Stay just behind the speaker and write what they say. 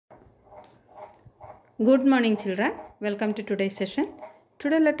Good morning children, welcome to today's session.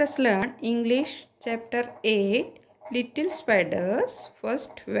 Today let us learn English chapter 8 Little Spiders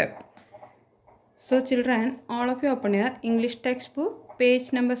First Web. So children, all of you open your English textbook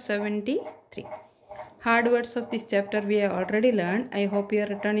page number 73. Hard words of this chapter we have already learned. I hope you have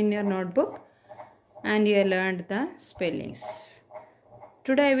written in your notebook and you have learned the spellings.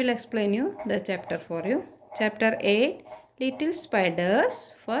 Today I will explain you the chapter for you. Chapter 8 Little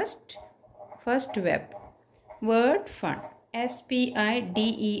Spiders First Web. Word fun.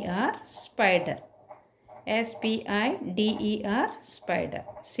 S-P-I-D-E-R spider. S-P-I-D-E-R spider.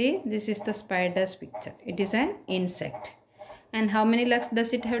 See, this is the spider's picture. It is an insect. And how many legs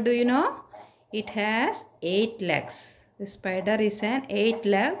does it have, do you know? It has 8 legs. The spider is an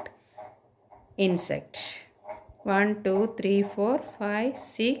 8-legged insect. 1, 2, 3, 4, 5,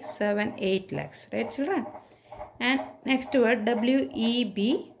 6, 7, 8 legs. Right children? And next word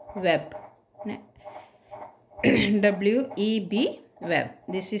W-E-B web. W-E-B web.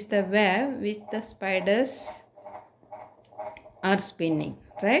 This is the web which the spiders are spinning,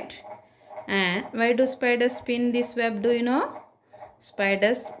 right? And why do spiders spin this web, do you know?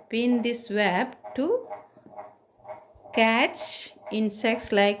 Spiders spin this web to catch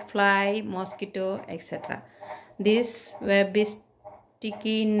insects like fly, mosquito, etc. This web is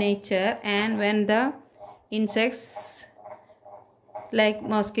sticky in nature, and when the insects like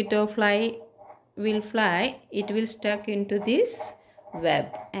mosquito, fly will fly, it will stuck into this web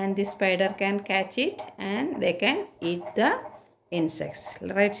and the spider can catch it and they can eat the insects.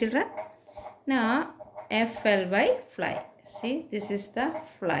 Right children? Now F-L-Y, fly. See, this is the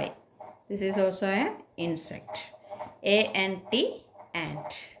fly. This is also an insect. A-N-T,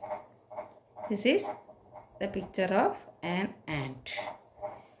 ant. This is the picture of an ant.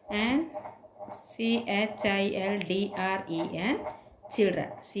 And C-H-I-L-D-R-E-N,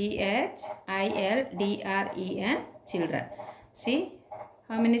 children. C-H-I-L-D-R-E-N, children. See,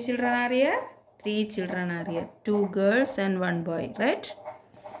 how many children are here? 3 children are here. 2 girls and 1 boy, right?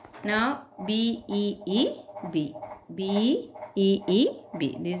 Now B-E-E-B.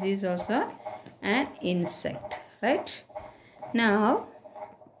 B-E-E-B. This is also an insect, right? Now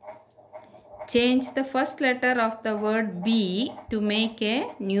change the first letter of the word B to make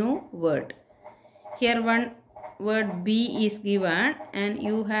a new word. Here one word B is given and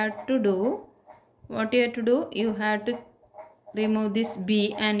you have to do, what you have to do? You have to remove this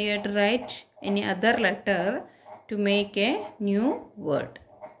B and you have to write any other letter to make a new word.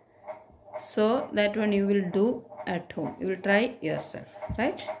 So that one you will do at home. You will try yourself,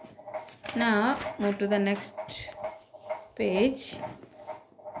 right? Now move to the next page.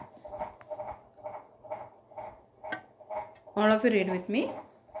 All of you read with me.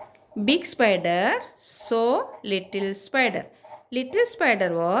 Big spider saw little spider. Little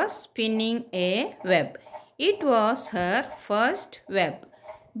spider was spinning a web. It was her first web.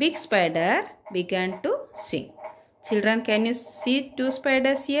 Big spider began to sing. Children, can you see 2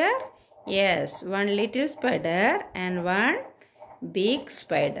 spiders here? Yes, 1 little spider and 1 big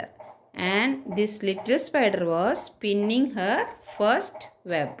spider. And this little spider was spinning her first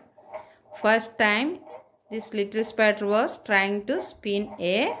web. First time this little spider was trying to spin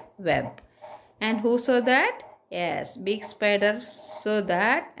a web. And who saw that? Yes, big spider saw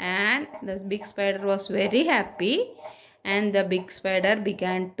that, and the big spider was very happy and the big spider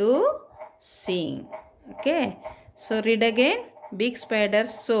began to sing. Okay, so read again. Big spider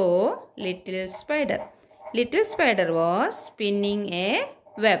saw little spider. Little spider was spinning a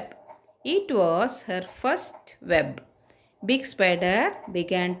web. It was her first web. Big spider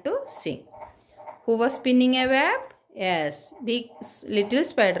began to sing. Who was spinning a web? Yes, little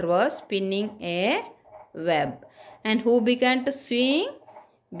spider was spinning a web. And who began to swing?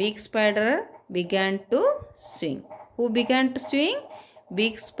 Big spider began to swing. Who began to swing?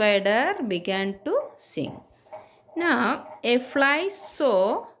 Big spider began to sing. Now, a fly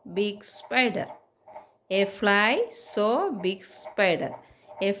saw big spider. A fly saw big spider.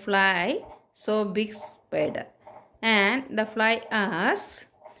 A fly saw big spider. And the fly asked,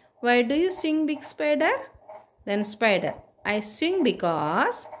 "Why do you sing, big spider?" Then spider, "I sing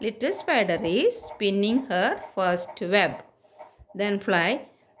because little spider is spinning her first web." Then fly,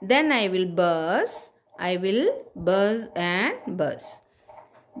 "Then I will buzz. I will buzz and buzz."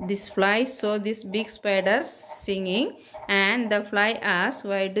 This fly saw this big spider singing and the fly asked,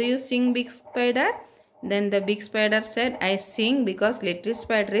 "Why do you sing, big spider?" Then the big spider said, "I sing because little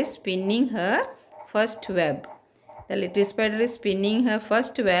spider is spinning her first web. The little spider is spinning her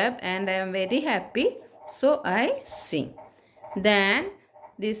first web and I am very happy, so I sing." Then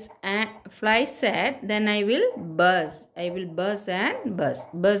this fly said, then I will buzz. I will buzz and buzz.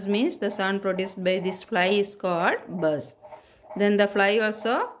 Buzz means the sound produced by this fly is called buzz. Then the fly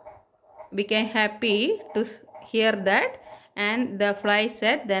also became happy to hear that, and the fly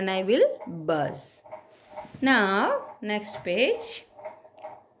said, then I will buzz. Now next page.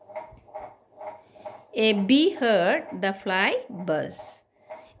 A bee heard the fly buzz.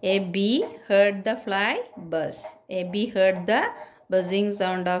 A bee heard the fly buzz. A bee heard the buzzing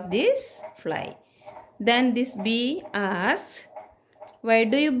sound of this fly. Then this bee asks, why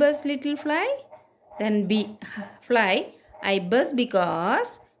do you buzz, little fly? Then bee fly, I buzz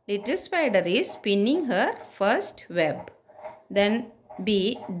because little spider is spinning her first web. Then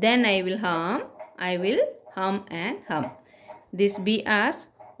bee, then I will hum. I will hum and hum. This bee asks,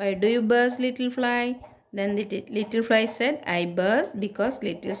 why do you buzz, little fly? Then the little fly said, I buzz because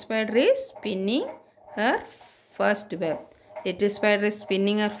little spider is spinning her first web. Little spider is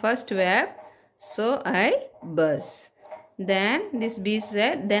spinning her first web, so I buzz. Then this bee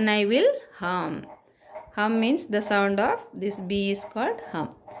said, then I will hum. Hum means the sound of this bee is called hum.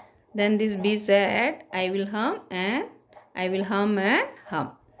 Then this bee said, I will hum and I will hum and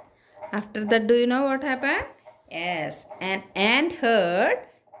hum. After that, do you know what happened? Yes, an ant heard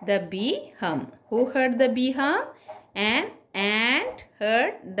the bee hum. Who heard the bee hum? An ant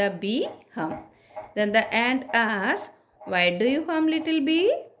heard the bee hum. Then the ant asked, why do you hum, little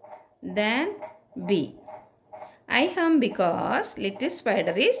bee? Then bee, I hum because little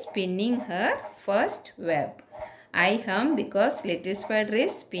spider is spinning her first web. I hum because little spider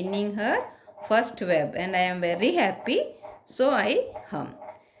is spinning her first web and I am very happy, so I hum.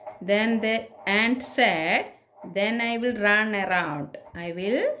 Then the ant said, then I will run around. I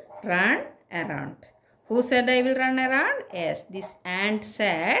will run around. Who said I will run around? Yes, this ant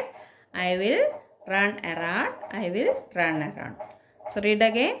said, I will run around. I will run around. So read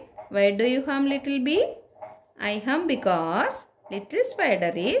again. Why do you hum, little bee? I hum because little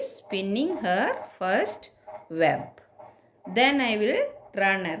spider is spinning her first web. Then I will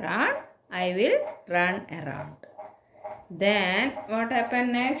run around. I will run around. Then what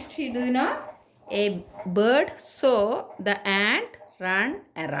happened next? Do you know? A bird saw the ant run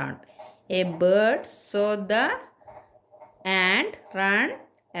around. A bird saw the ant run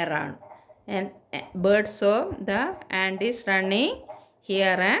around. And bird saw the ant is running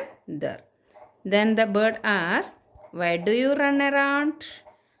here and there. Then the bird asked, why do you run around?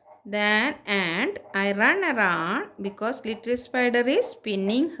 Then ant, I run around because little spider is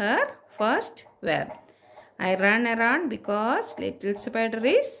spinning her first web. I run around because little spider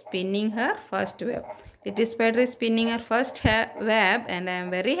is spinning her first web. Little spider is spinning her first web and I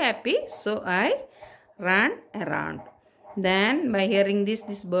am very happy, so I run around. Then by hearing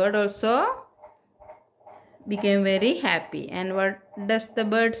this bird also became very happy. And what does the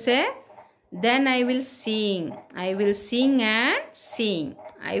bird say? Then I will sing. I will sing and sing.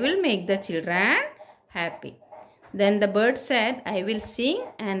 I will make the children happy. Then the bird said, I will sing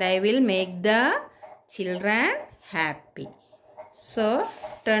and I will make the children happy. So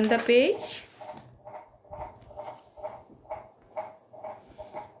turn the page.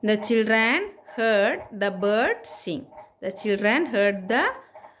 The children heard the bird sing. The children heard the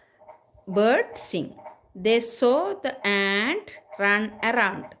bird sing. They saw the ant run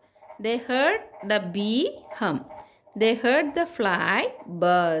around. They heard the bee hum. They heard the fly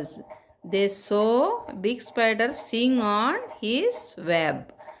buzz. They saw big spider sing on his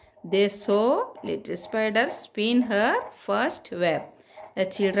web. They saw little spider spin her first web. The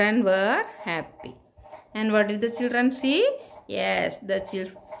children were happy. And what did the children see? Yes, the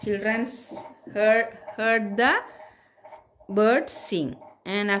children heard the bird sing.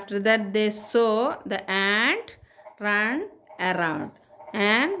 And after that they saw the ant run around.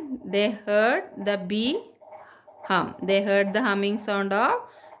 And they heard the bee hum. They heard the humming sound of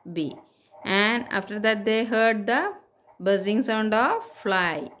bee. And after that they heard the buzzing sound of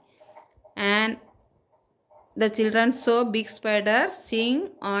fly. And the children saw big spider sing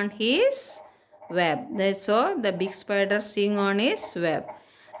on his web. They saw the big spider sing on his web.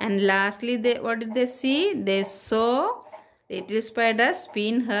 And lastly, what did they see? They saw little spider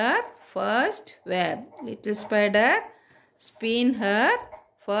spin her first web. Little spider spin her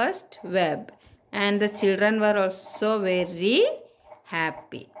first web. And the children were also very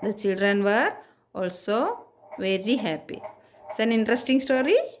happy. The children were also very happy. It's an interesting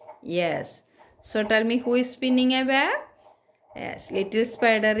story. Yes. So tell me, who is spinning a web? Yes, little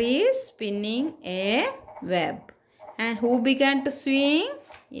spider is spinning a web. And who began to swing?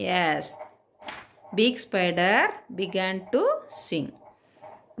 Yes, big spider began to swing.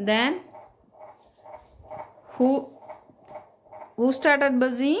 Then who who started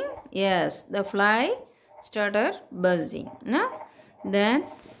buzzing? Yes, the fly started buzzing. No? Then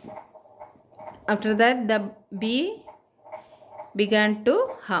after that the bee began to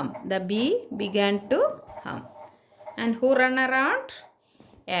hum. The bee began to hum. And who ran around?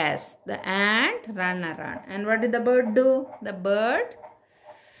 Yes, the ant ran around. And what did the bird do? The bird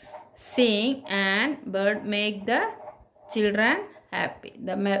sing and bird make the children happy.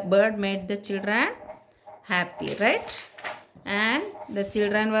 The bird made the children happy, right? And the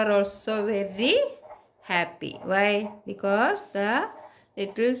children were also very happy. Why? Because the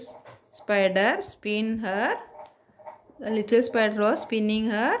little spider was spinning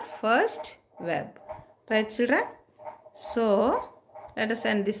her first web. Right, children? So, let us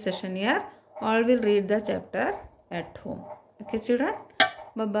end this session here. All will read the chapter at home. Okay, children?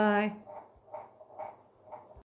 Bye-bye.